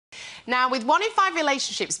Now, with 1 in 5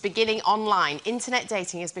 relationships beginning online, internet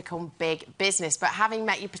dating has become big business. But having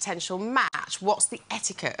met your potential match, what's the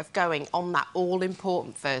etiquette of going on that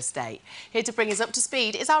all-important first date? Here to bring us up to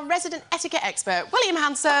speed is our resident etiquette expert, William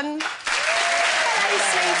Hanson. Hello,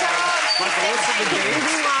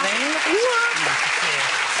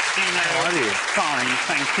 How are you? Fine,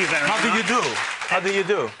 thank you very much. How do you do? How do you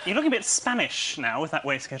do? You're looking a bit Spanish now with that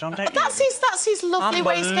waistcoat on, don't you? That's his lovely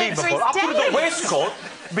waistcoat for his I put date. the waistcoat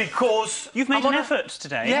because... You've made an effort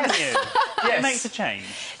today, haven't you? Yes. It makes a change.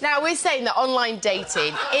 Now, we're saying that online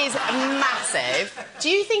dating is massive. Do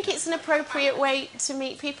you think it's an appropriate way to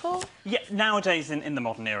meet people? Yeah, nowadays, in the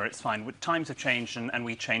modern era, it's fine. Times have changed and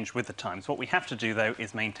we change with the times. What we have to do, though,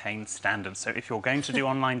 is maintain standards. So if you're going to do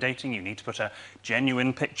online dating, you need to put a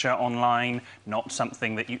genuine picture online, not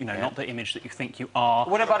something that not the image that you think you are.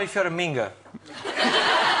 What about if you're a minger?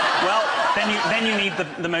 Well, then you need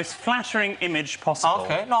the most flattering image possible.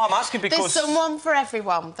 OK. No, I'm asking because... There's someone for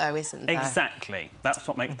everyone, though, isn't there? Exactly. That's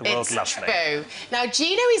what makes the world lovely. It's true. Now,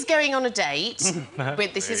 Gino is going on a date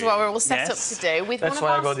with... This is what we're all set up to do, with one of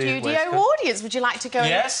our studio audience. Would you like to go and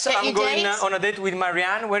get I'm going on a date with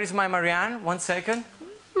Marianne. Where is my Marianne? 1 second.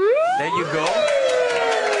 There you go.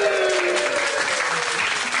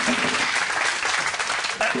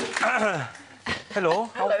 Hello.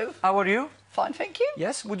 Hello. How are you? Fine, thank you.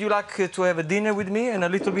 Yes. Would you like to have a dinner with me and a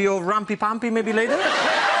little bit of rampy-pampy maybe later?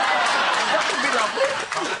 That would be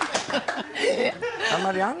lovely.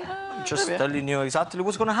 Marianne? Just telling you exactly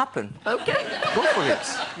what's going to happen. OK. Go for it.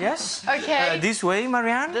 Yes? OK. This way,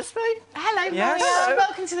 Marianne. This way. Hello, Yes. Marianne.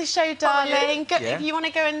 Welcome to the show, darling. If you want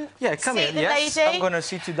to go and come see in. the Yes. lady. I'm going to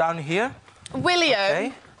sit you down here. William,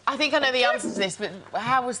 Okay. I think I know the answer to this, but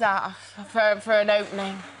how was that for an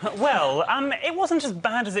opening? Well, it wasn't as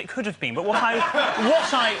bad as it could have been, but what I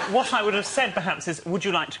would have said, perhaps, is, would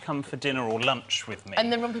you like to come for dinner or lunch with me?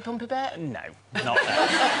 And the rumpy-pumpy bit? No, not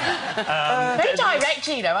that. Very direct,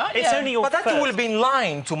 Gino, aren't you? It's only your But that will be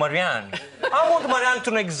lying to Marianne. I want Marianne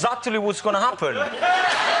to know exactly what's going to happen.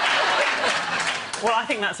 Well, I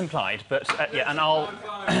think that's implied, but yeah, and I'll...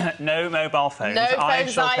 no mobile phones. No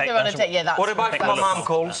phones either on a date. Yeah, that's... What about if my mum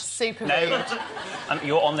calls? Super No,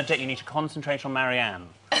 you're on the date. You need to concentrate on Marianne.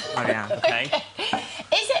 Marianne. OK?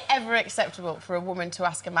 Is it ever acceptable for a woman to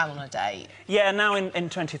ask a man on a date? Yeah, now in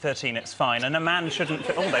 2013 it's fine, and a man shouldn't...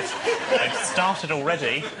 Oh, they've started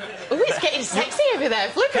already. Oh, it's getting sexy over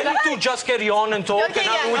there. Look at Can that. you two just carry on and talk Okay, and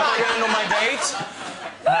I'm with Marianne on my date?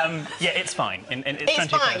 Yeah, it's fine. It's It's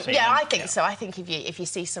 2013. fine. Yeah, I think so. I think if you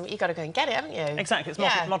see something, you've got to go and get it, haven't you? Exactly. It's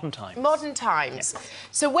modern times. Modern times. Yeah.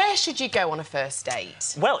 So where should you go on a first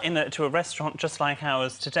date? Well, to a restaurant just like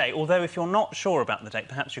ours today. Although, if you're not sure about the date,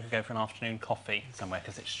 perhaps you could go for an afternoon coffee somewhere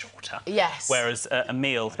because it's shorter. Yes. Whereas a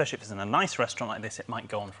meal, especially if it's in a nice restaurant like this, it might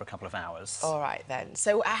go on for a couple of hours. All right, then.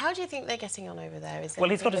 So how do you think they're getting on over there? Well,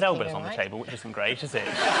 he's got his elbows on the table, which isn't great, is it?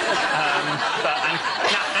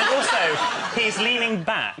 And also, he's leaning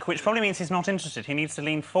back, which probably means he's not interested. He needs to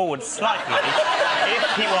lean forward slightly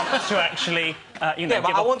if he wants to actually, Yeah,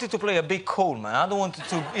 but I wanted to play a big cool, man. I don't want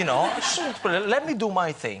to, let me do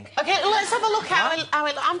my thing. OK, let's have a look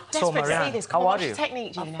I'm desperate to see this. How are you? What's your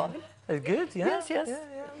technique, Gino? It's good, yeah? Yes, yes. Yeah.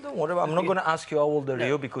 Don't worry, I'm not going to ask you how old are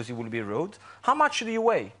you because it will be rude. How much do you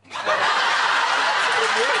weigh?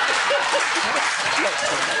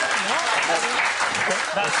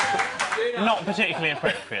 That's not particularly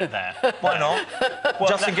appropriate there. Why not? Well,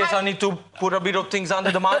 just in case I need to put a bit of things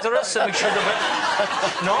under the mattress and make sure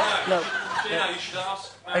No? No. Yeah, you should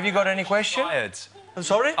ask. Have you got any question? Tired. I'm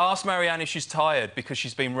sorry? Ask Marianne if she's tired because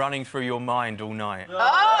she's been running through your mind all night.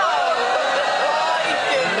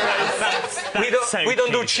 We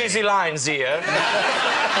don't do cheesy lines here.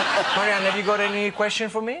 Marianne, have you got any question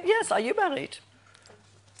for me? Yes, are you married?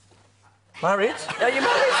 Married? Are you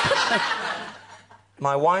married?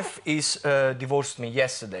 My wife divorced me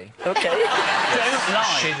yesterday. OK.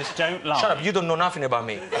 Don't lie. Shut up, you don't know nothing about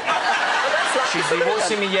me. She's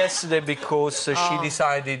divorcing me yesterday because she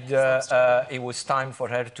decided it was time for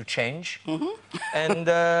her to change.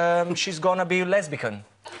 And she's gonna be lesbian.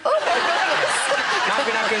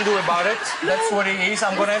 Nothing I can do about it. That's what it is.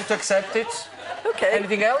 I'm gonna have to accept it. OK.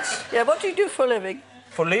 Anything else? Yeah, what do you do for a living?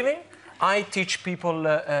 For living? I teach people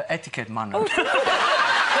etiquette manners.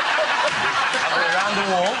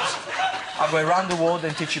 I go around the world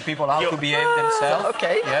and teach people how to behave themselves.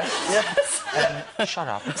 OK. Yes. Yes. And shut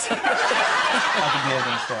up. How to behave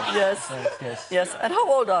themselves. Yes. Yes. Yes. And how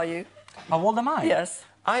old are you? How old am I? Yes.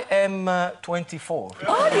 I am 24.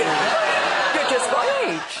 Are you? You're just my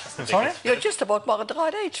age. Sorry? You're just about my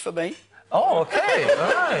right age for me. Oh, OK,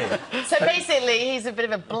 right. So basically, he's a bit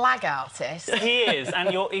of a blag artist. He is,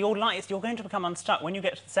 and you're going to become unstuck when you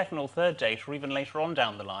get to the second or third date, or even later on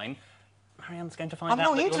down the line. Marianne's going to find out I'm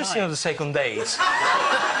not that interested in the second date.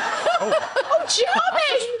 Oh,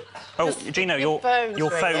 charming! Oh, Gino, your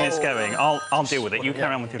phone is going. I'll deal with it. You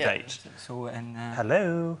carry on with your date. So, and...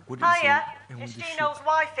 Hello? Hiya, it's Gino's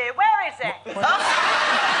wife here. Where is it?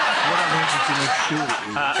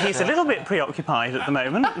 He's a little bit preoccupied at the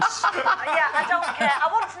moment. Yeah, I don't care. I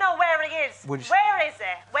want to know where he is. Where is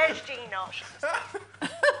he? Where's Gino?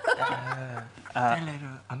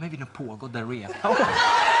 I'm having a poo. I got diarrhea.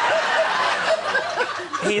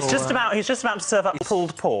 He's just about to serve up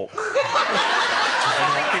pulled pork.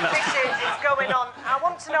 This is going on. I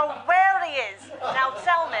want to know where he is. Now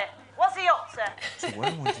tell me, what's he up to?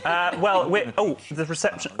 Well, the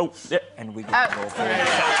reception. Oh, yeah. And we got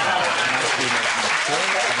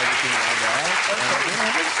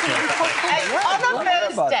On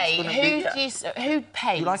a first date, who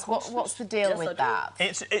pays? What's the deal with that?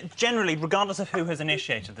 It's generally, regardless of who has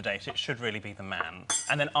initiated the date, it should really be the man,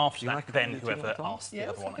 and then after that, then whoever asks the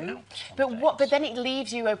other one out. But then it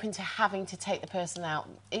leaves you open to having to take the person out.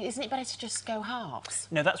 Isn't it better to just go halves?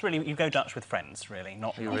 No, that's really you go Dutch with friends, really,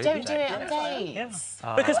 not. You don't do it on dates.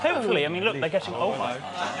 Yeah. Because hopefully, I mean, look, they're getting older.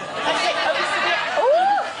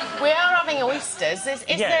 We are having oysters. Is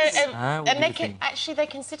Yes. there and they're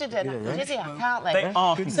considered an aphrodisiac, aren't they? They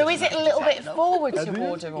are. So is it a little bit forward to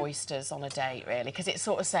order oysters on a date, really? Because it's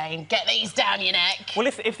sort of saying, get these down your neck. Well,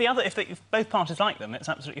 if both parties like them, it's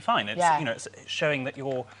absolutely fine. It's it's showing that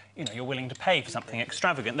you're willing to pay for something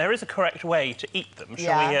extravagant. There is a correct way to eat them.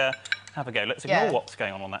 Shall we have a go? Let's ignore what's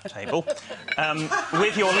going on that table.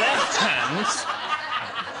 With your left hand.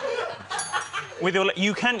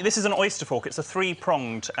 This is an oyster fork. It's a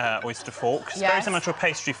three-pronged oyster fork. It's very similar to a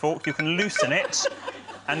pastry fork. You can loosen it,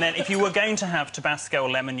 and then if you were going to have Tabasco or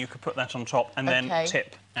lemon, you could put that on top and then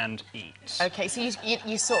tip and eat. OK, so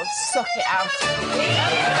you sort of suck it out.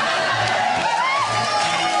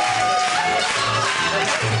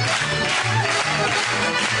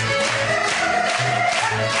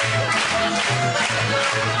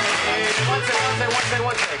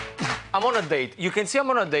 One sec. I'm on a date. You can see I'm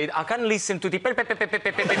on a date. I can listen to the in the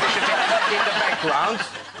background.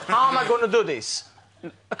 How am I going to do this?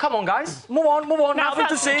 Come on, guys. Move on. Now, Nothing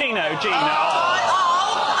to say. Gino.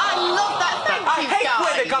 I love that. Thank you, I hate guys.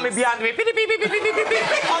 when they're coming behind me. I'm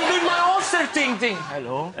doing my oyster thing.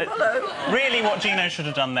 Hello. Really, what Gino should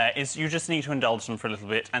have done there is you just need to indulge them for a little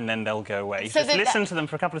bit, and then they'll go away. So just listen to them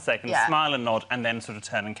for a couple of seconds, smile and nod, and then sort of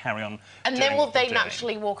turn and carry on. And then will they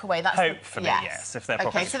naturally walk away? That's hopefully, yes, if they're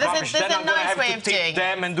properly. OK, so there's a nice way of doing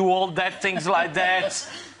them and do all that things like that.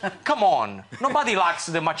 Come on. Nobody likes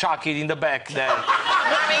the machaki in the back there.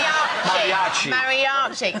 Mariachi.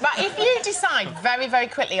 But if you decide very, very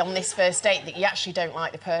quickly on this first date that you actually don't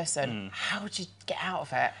like the person, how would you get out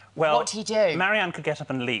of it? Well, what do you do? Marianne could get up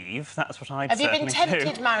and leave. That's what I'd Have you been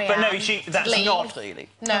tempted, Marianne? But no, that's not really.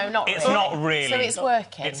 No, not really. It's not really. So it's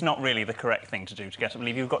working. It's not really the correct thing to do to get up and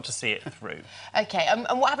leave. You've got to see it through. OK, and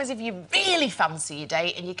what happens if you really fancy your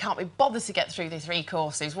date and you can't be bothered to get through the 3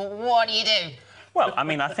 courses? Well, what do you do? Well, I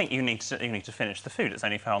mean, I think you need to finish the food. It's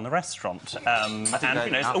only fair on the restaurant. And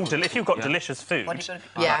if you've got delicious food, like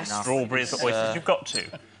strawberries or oysters, you've got to.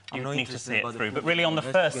 You need to see it through. But really, on the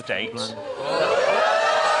first date. Is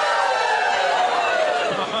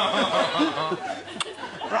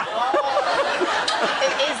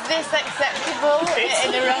this acceptable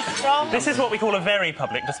in a restaurant? This is what we call a very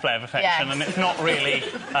public display of affection, and it's not really...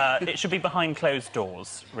 it should be behind closed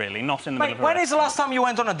doors, really, not in the middle of a When is the last time you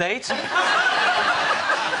went on a date?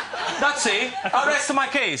 That's it. I rest my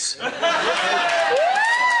case.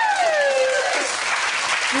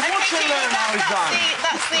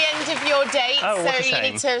 That's the end of your date, Oh, what a so you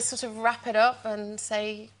shame. need to sort of wrap it up and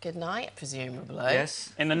say goodnight, presumably.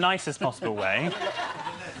 Yes. In the nicest possible way.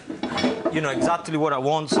 You know exactly what I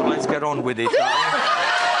want, so let's get on with it.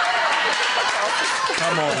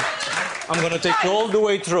 Come on. I'm going to take you all the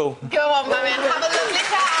way through. Go on, Marianne, have a lovely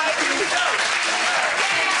time.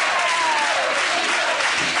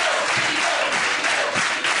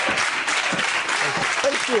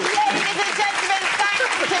 Thank you. Ladies and gentlemen,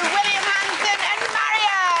 thanks to William Hanson and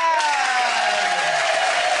Marianne.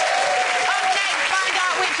 Up next, find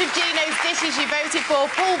out which of Gino's dishes you voted for: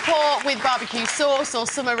 pulled pork with barbecue sauce or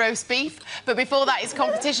summer roast beef. But before that, it's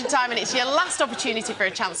competition time, and it's your last opportunity for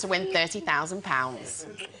a chance to win £30,000.